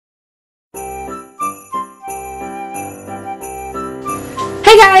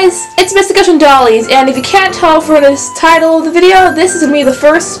Hey guys, it's MysticOceanDollies, and if you can't tell from this title of the video, this is going to be the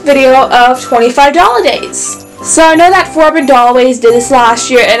first video of 25 Dollidays. So I know that Forbin Dollidays did this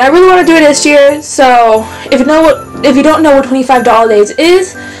last year, and I really want to do it this year, so if you don't know what 25 Dollidays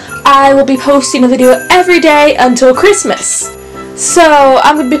is, I will be posting a video every day until Christmas. So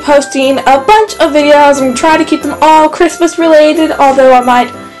I'm going to be posting a bunch of videos. I'm going to try to keep them all Christmas related, although I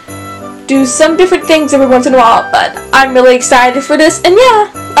might do some different things every once in a while, but I'm really excited for this, and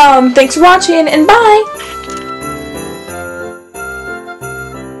yeah, thanks for watching, and bye!